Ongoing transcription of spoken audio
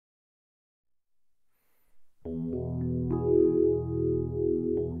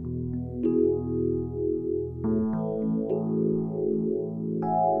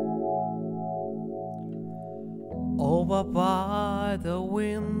Over by the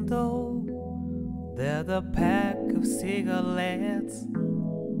window, there's a pack of cigarettes.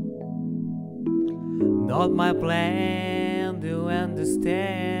 Not my plan to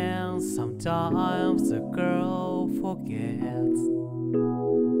understand. Sometimes a girl forgets.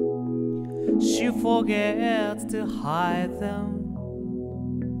 She forgets to hide them.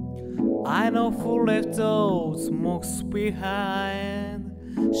 I know who left those smokes behind.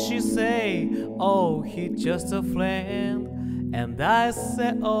 She say, oh, he's just a friend. And I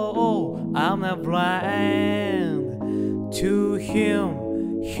say, oh, I'm not blind to him.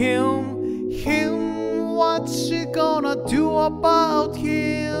 What's she gonna do about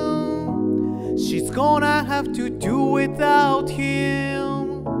him? She's gonna have to do without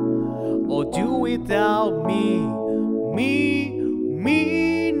him, or do without me.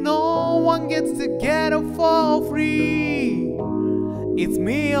 No one gets together for free. It's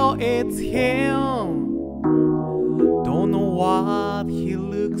me or it's him. Don't know what he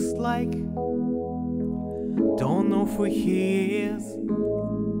looks like. Don't know who he is.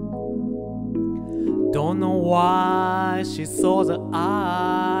 Don't know why she saw the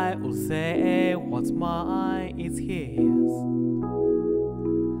eye or say what's mine is his.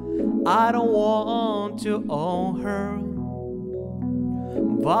 I don't want to own her,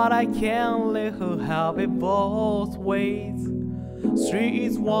 but I can't let her have it both ways. 3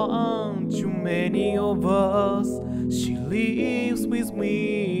 is 1 too many of us. She lives with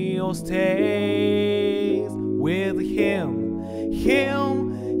me or stays with him.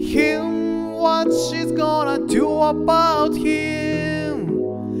 What she's gonna do about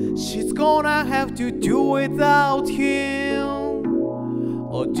him? She's gonna have to do without him,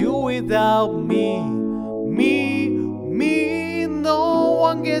 or do without me. No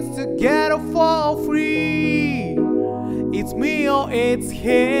one gets together for free. It's me or it's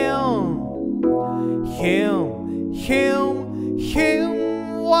him.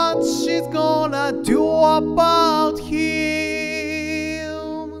 What she's gonna do about him?